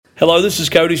Hello, this is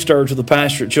Cody Sturge, the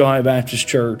pastor at Chilhowee Baptist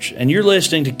Church, and you're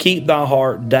listening to Keep Thy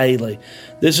Heart Daily.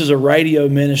 This is a radio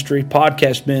ministry,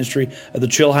 podcast ministry of the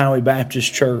Chilhowee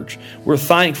Baptist Church. We're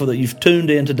thankful that you've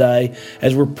tuned in today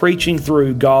as we're preaching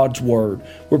through God's Word.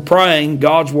 We're praying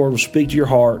God's Word will speak to your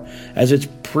heart as it's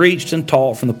preached and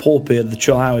taught from the pulpit of the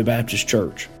Chilhowee Baptist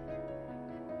Church.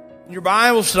 In your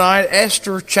Bibles tonight,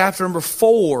 Esther chapter number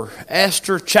 4.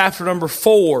 Esther chapter number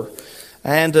 4.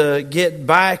 And get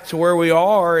back to where we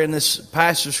are in this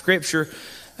passage of Scripture.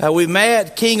 We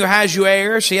met King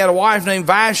Ahasuerus. He had a wife named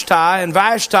Vashti. And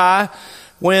Vashti,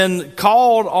 when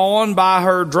called on by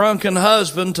her drunken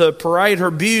husband to parade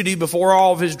her beauty before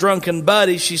all of his drunken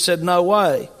buddies, she said, "No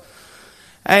way."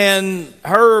 And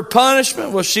her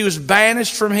punishment was she was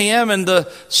banished from him, and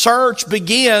the search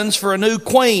begins for a new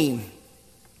queen.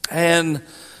 And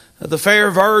the fair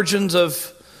virgins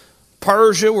of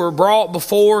Persia were brought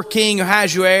before King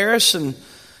Ahasuerus, and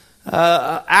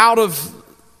out of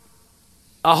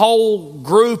a whole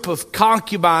group of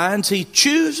concubines, he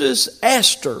chooses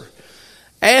Esther.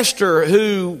 Esther,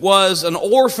 who was an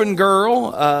orphan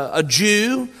girl, a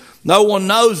Jew. No one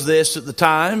knows this at the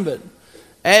time, but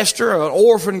Esther, an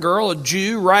orphan girl, a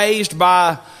Jew, raised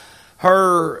by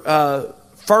her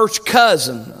first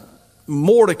cousin,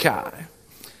 Mordecai,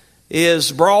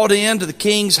 is brought into the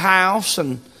king's house,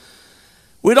 and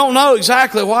we don't know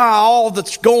exactly why all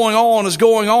that's going on is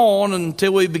going on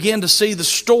until we begin to see the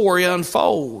story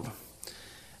unfold.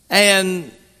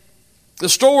 And the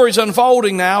story's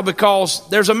unfolding now because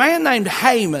there's a man named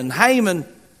Haman. Haman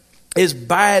is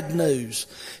bad news.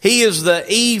 He is the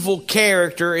evil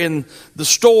character in the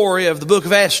story of the book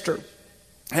of Esther.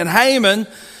 And Haman,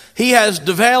 he has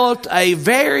developed a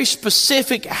very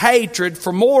specific hatred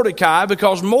for Mordecai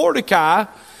because Mordecai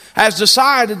has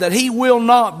decided that he will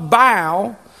not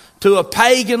bow to a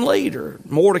pagan leader.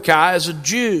 Mordecai is a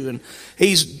Jew, and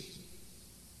he's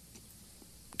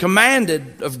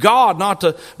commanded of God not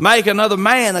to make another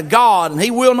man a god, and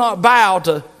he will not bow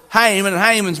to Haman, and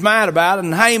Haman's mad about it,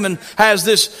 and Haman has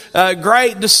this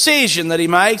great decision that he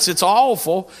makes. It's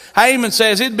awful. Haman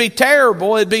says, it'd be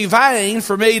terrible, it'd be vain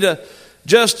for me to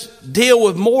just deal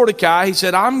with Mordecai. He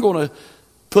said, I'm going to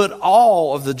put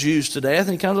all of the Jews to death,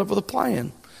 and he comes up with a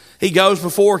plan. He goes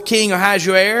before King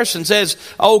Ahasuerus and says,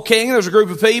 "Oh, king, there's a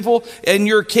group of people in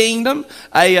your kingdom,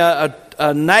 a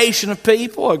nation of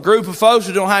people, a group of folks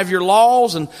who don't have your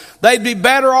laws, and they'd be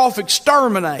better off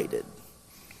exterminated."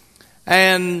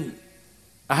 And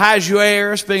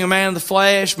Ahasuerus, being a man of the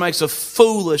flesh, makes a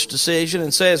foolish decision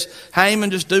and says,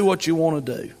 "Haman, just do what you want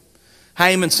to do."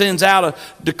 Haman sends out a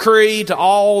decree to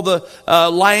all the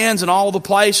lands and all the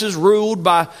places ruled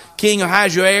by King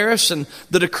Ahasuerus. And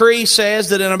the decree says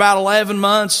that in about 11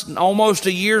 months, almost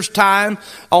a year's time,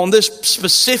 on this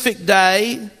specific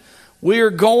day, we're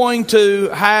going to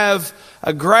have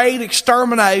a great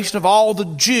extermination of all the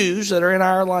Jews that are in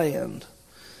our land.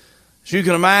 As you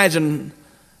can imagine,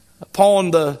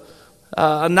 upon the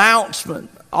announcement,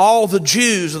 all the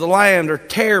Jews of the land are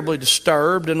terribly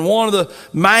disturbed, and one of the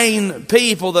main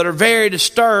people that are very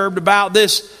disturbed about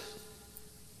this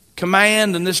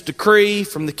command and this decree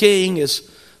from the king is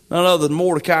none other than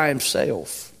Mordecai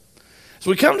himself. As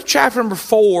we come to chapter number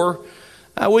 4,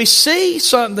 we see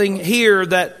something here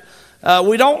that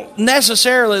we don't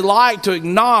necessarily like to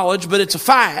acknowledge, but it's a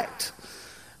fact.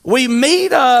 We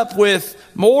meet up with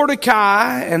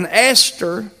Mordecai and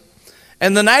Esther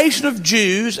and the nation of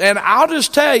Jews, and I'll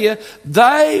just tell you,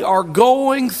 they are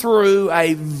going through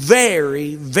a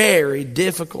very, very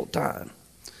difficult time.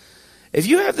 If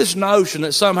you have this notion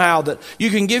that somehow that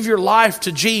you can give your life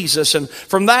to Jesus and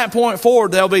from that point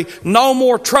forward there'll be no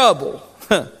more trouble,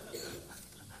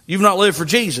 you've not lived for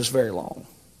Jesus very long.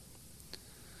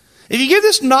 If you get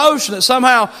this notion that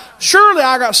somehow, surely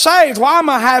I got saved, why am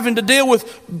I having to deal with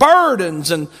burdens,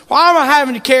 and why am I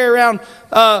having to carry around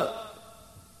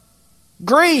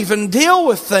grief and deal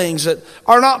with things that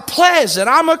are not pleasant?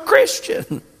 I'm a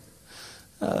Christian.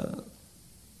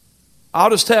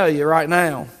 I'll just tell you right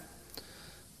now,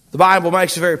 the Bible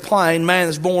makes it very plain, man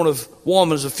that's born of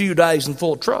woman is a few days and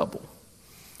full of trouble.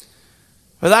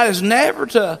 But that is never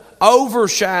to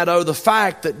overshadow the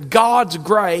fact that God's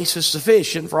grace is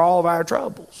sufficient for all of our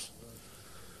troubles.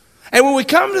 And when we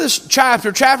come to this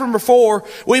chapter number 4,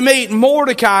 we meet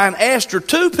Mordecai and Esther,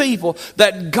 two people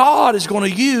that God is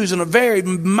going to use in a very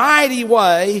mighty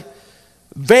way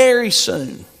very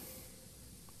soon.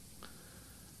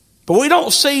 But we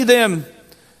don't see them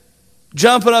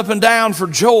jumping up and down for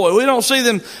joy. We don't see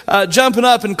them jumping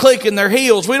up and clicking their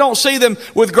heels. We don't see them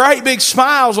with great big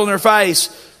smiles on their face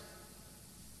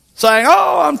saying,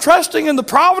 "Oh, I'm trusting in the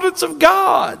providence of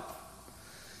God."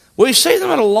 We see them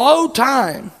at a low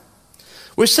time.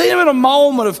 We see him in a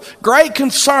moment of great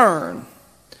concern.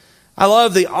 I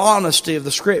love the honesty of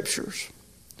the Scriptures.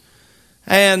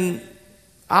 And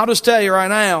I'll just tell you right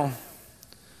now,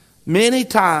 many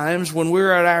times when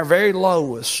we're at our very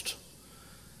lowest,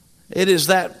 it is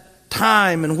that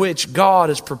time in which God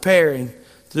is preparing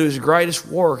to do His greatest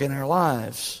work in our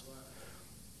lives.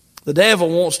 The devil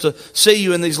wants to see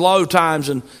you in these low times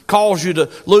and cause you to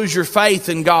lose your faith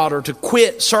in God or to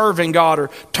quit serving God or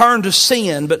turn to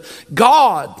sin. But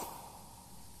God,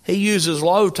 He uses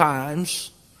low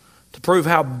times to prove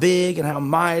how big and how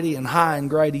mighty and high and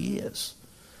great He is.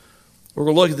 We're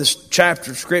going to look at this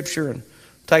chapter of Scripture and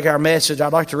take our message.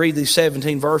 I'd like to read these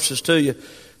 17 verses to you.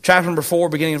 Chapter number 4,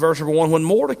 beginning in verse number 1. When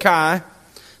Mordecai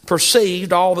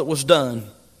perceived all that was done.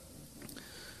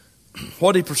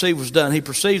 What he perceived was done. He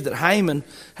perceived that Haman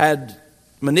had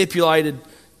manipulated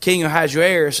King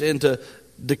Ahasuerus into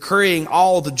decreeing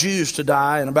all the Jews to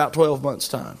die in about 12 months'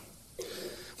 time.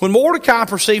 When Mordecai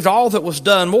perceived all that was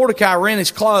done, Mordecai rent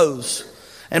his clothes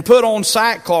and put on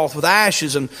sackcloth with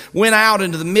ashes and went out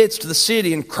into the midst of the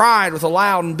city and cried with a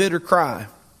loud and bitter cry.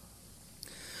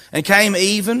 And came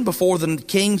even before the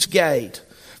king's gate.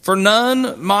 For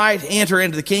none might enter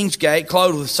into the king's gate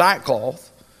clothed with sackcloth.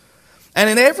 And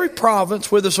in every province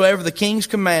whithersoever the king's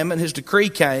commandment, his decree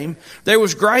came, there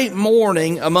was great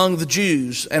mourning among the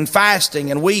Jews, and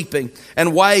fasting, and weeping,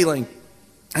 and wailing.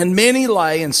 And many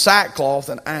lay in sackcloth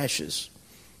and ashes.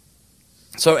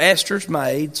 So Esther's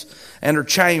maids and her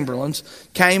chamberlains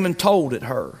came and told it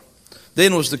her.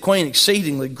 Then was the queen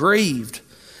exceedingly grieved.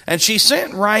 And she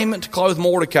sent raiment to clothe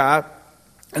Mordecai,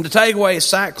 and to take away his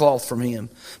sackcloth from him.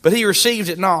 But he received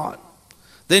it not.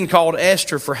 Then called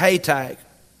Esther for Hatach,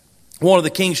 one of the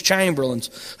king's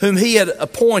chamberlains, whom he had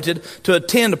appointed to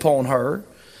attend upon her,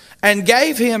 and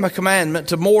gave him a commandment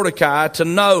to Mordecai to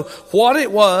know what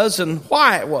it was and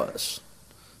why it was.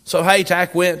 So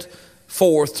Hatach went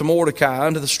forth to Mordecai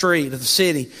unto the street of the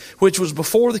city, which was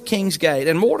before the king's gate.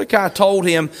 And Mordecai told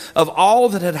him of all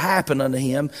that had happened unto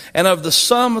him, and of the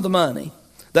sum of the money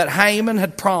that Haman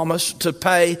had promised to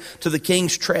pay to the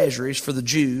king's treasuries for the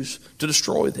Jews to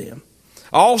destroy them.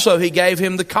 Also he gave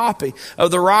him the copy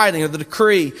of the writing of the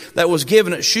decree that was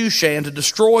given at Shushan to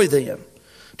destroy them,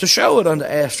 to show it unto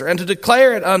Esther, and to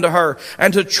declare it unto her,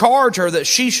 and to charge her that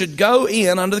she should go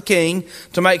in unto the king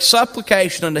to make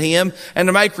supplication unto him, and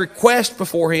to make request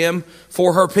before him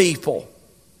for her people.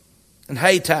 And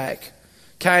Hatach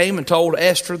came and told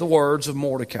Esther the words of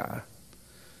Mordecai.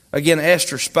 Again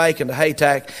Esther spake unto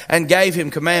Hatach, and gave him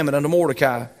commandment unto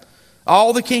Mordecai.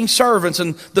 All the king's servants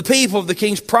and the people of the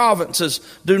king's provinces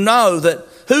do know that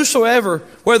whosoever,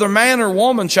 whether man or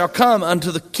woman, shall come unto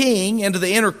the king into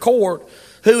the inner court,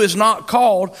 who is not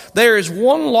called, there is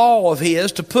one law of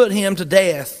his to put him to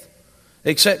death,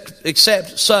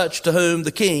 except such to whom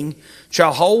the king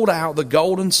shall hold out the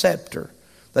golden scepter,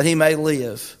 that he may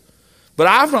live. But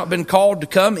I've not been called to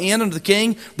come in unto the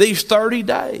king these 30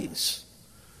 days.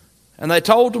 And they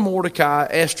told to Mordecai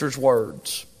Esther's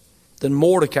words. Then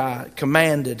Mordecai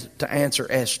commanded to answer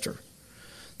Esther,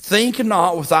 think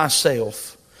not with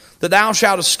thyself that thou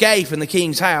shalt escape in the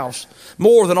king's house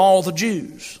more than all the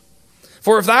Jews.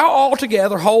 For if thou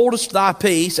altogether holdest thy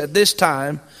peace at this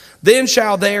time, then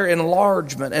shall their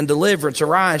enlargement and deliverance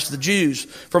arise to the Jews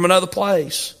from another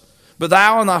place. But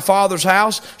thou and thy father's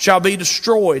house shall be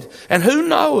destroyed. And who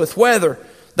knoweth whether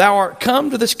thou art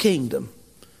come to this kingdom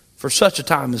for such a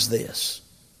time as this?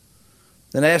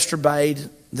 Then Esther bade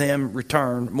them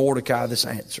return Mordecai this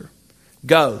answer.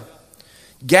 Go,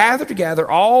 gather together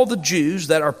all the Jews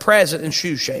that are present in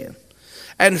Shushan,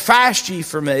 and fast ye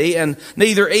for me, and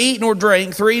neither eat nor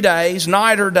drink 3 days,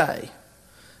 night or day.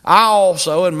 I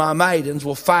also and my maidens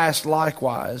will fast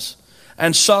likewise,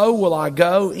 and so will I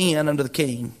go in unto the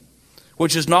king,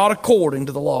 which is not according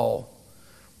to the law.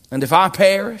 And if I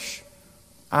perish,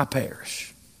 I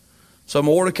perish. So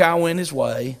Mordecai went his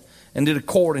way, and did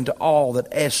according to all that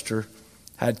Esther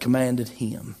had commanded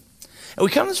him. And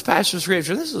we come to this passage of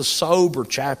Scripture. This is a sober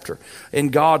chapter in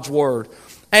God's Word.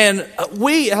 And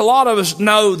a lot of us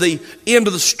know the end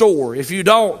of the story. If you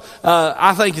don't,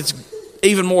 I think it's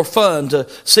even more fun to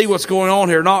see what's going on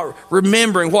here, not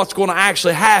remembering what's going to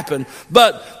actually happen.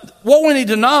 But what we need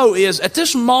to know is at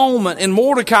this moment in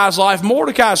Mordecai's life,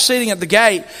 Mordecai is sitting at the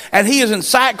gate and he is in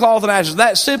sackcloth and ashes.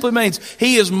 That simply means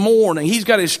he is mourning. He's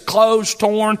got his clothes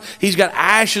torn. He's got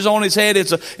ashes on his head.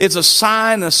 It's a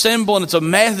sign, a symbol, and it's a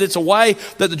method. It's a way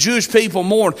that the Jewish people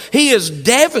mourn. He is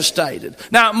devastated.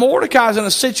 Now, Mordecai's in a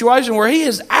situation where he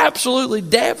is absolutely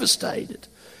devastated.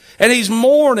 And he's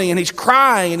mourning and he's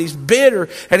crying and he's bitter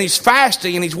and he's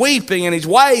fasting and he's weeping and he's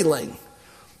wailing.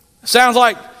 Sounds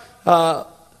like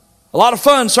A lot of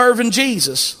fun serving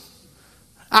Jesus.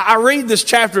 I read this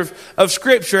chapter of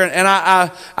Scripture, and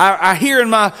I hear in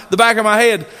the back of my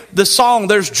head the song,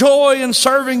 there's joy in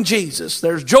serving Jesus.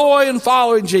 There's joy in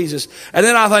following Jesus. And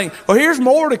then I think, well, here's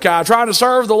Mordecai trying to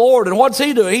serve the Lord, and what's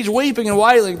he doing? He's weeping and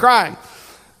wailing, crying.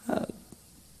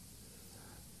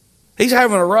 He's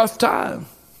having a rough time.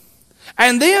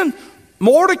 And then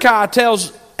Mordecai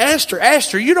tells Esther,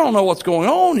 Esther, you don't know what's going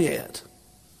on yet.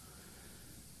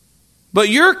 But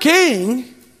your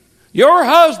king, your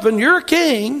husband, your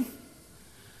king,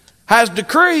 has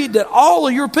decreed that all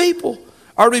of your people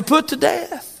are to be put to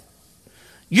death.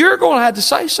 You're going to have to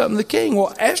say something to the king.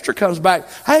 Well, Esther comes back.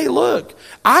 Hey, look,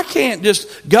 I can't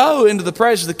just go into the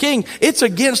presence of the king. It's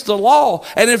against the law.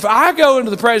 And if I go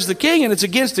into the presence of the king and it's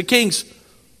against the king's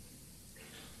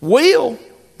will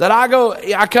that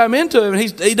I come into him, and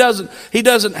he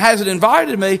hasn't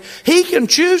invited me, he can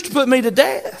choose to put me to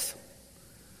death.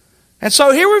 And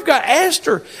so here we've got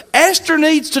Esther. Esther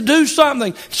needs to do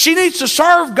something. She needs to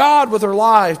serve God with her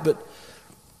life. But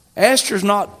Esther's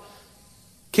not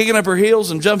kicking up her heels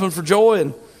and jumping for joy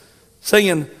and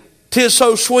singing, "'Tis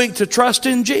so sweet to trust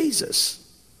in Jesus."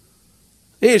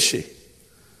 Is she?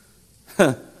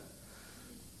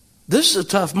 This is a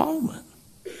tough moment.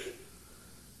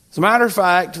 As a matter of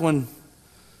fact, when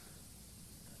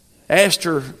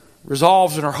Esther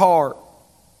resolves in her heart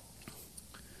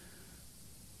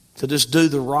to just do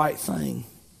the right thing,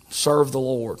 serve the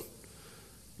Lord.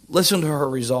 Listen to her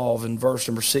resolve in verse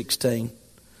number 16.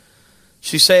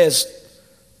 She says,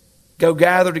 "Go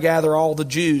gather together all the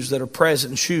Jews that are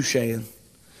present in Shushan.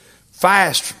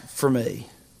 Fast for me,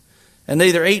 and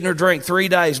neither eat nor drink 3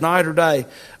 days, night or day.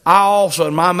 I also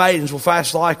and my maidens will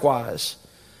fast likewise.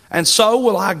 And so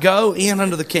will I go in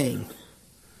unto the king."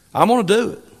 I'm going to do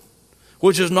it,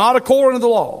 which is not according to the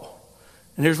law.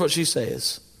 And here's what she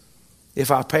says.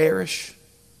 "If I perish,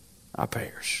 I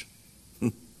perish."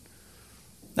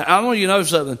 Now, I want you to know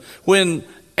something. When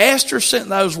Esther sent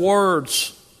those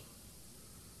words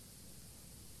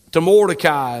to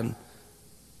Mordecai and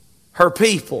her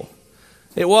people,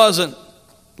 it wasn't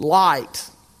light.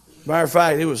 Matter of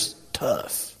fact, it was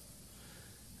tough.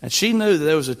 And she knew that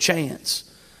there was a chance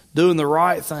doing the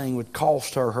right thing would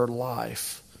cost her her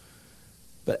life.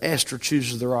 But Esther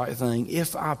chooses the right thing.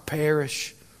 If I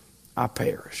perish, I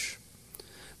perish.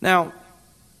 Now,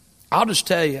 I'll just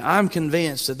tell you, I'm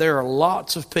convinced that there are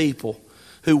lots of people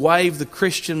who wave the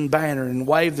Christian banner and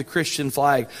wave the Christian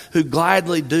flag who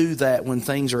gladly do that when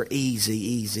things are easy,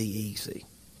 easy, easy.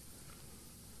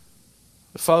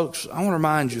 But folks, I want to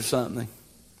remind you of something.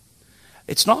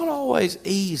 It's not always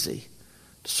easy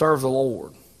to serve the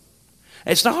Lord.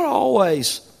 It's not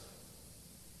always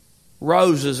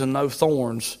roses and no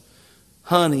thorns,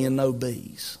 honey and no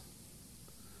bees.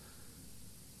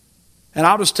 And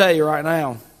I'll just tell you right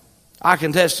now, I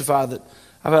can testify that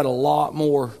I've had a lot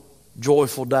more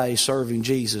joyful days serving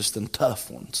Jesus than tough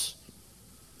ones.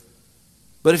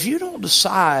 But if you don't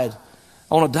decide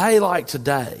on a day like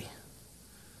today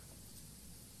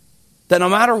that no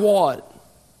matter what,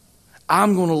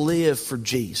 I'm going to live for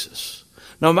Jesus.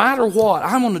 No matter what,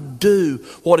 I'm going to do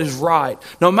what is right.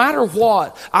 No matter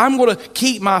what, I'm going to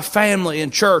keep my family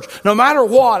in church. No matter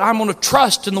what, I'm going to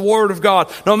trust in the Word of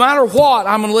God. No matter what,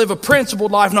 I'm going to live a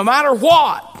principled life. No matter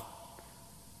what,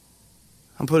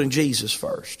 I'm putting Jesus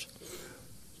first.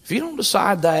 If you don't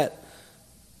decide that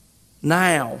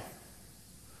now,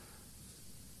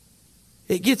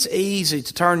 it gets easy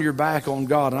to turn your back on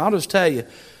God. And I'll just tell you,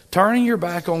 turning your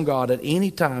back on God at any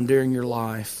time during your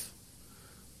life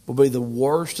will be the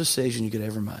worst decision you could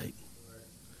ever make.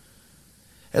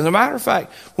 As a matter of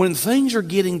fact, when things are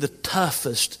getting the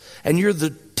toughest and you're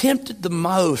tempted the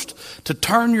most to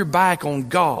turn your back on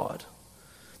God,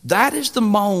 that is the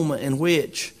moment in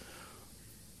which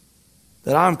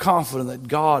that I'm confident that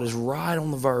God is right on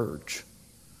the verge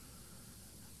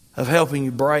of helping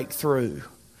you break through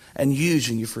and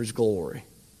using you for His glory.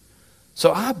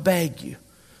 So I beg you,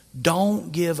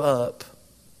 don't give up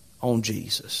on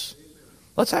Jesus.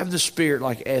 Let's have the spirit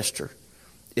like Esther.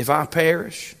 If I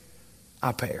perish,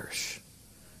 I perish.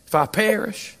 If I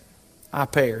perish, I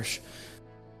perish.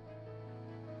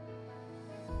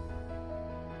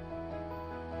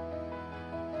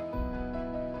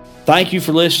 Thank you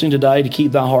for listening today to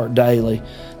Keep Thy Heart Daily.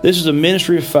 This is a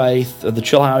ministry of faith of the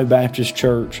Chilhowee Baptist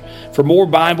Church. For more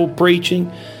Bible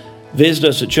preaching, visit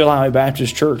us at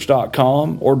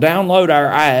chilhoweebaptistchurch.com or download our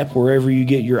app wherever you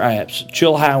get your apps.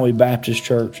 Chilhowee Baptist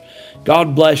Church.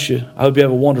 God bless you. I hope you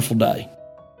have a wonderful day.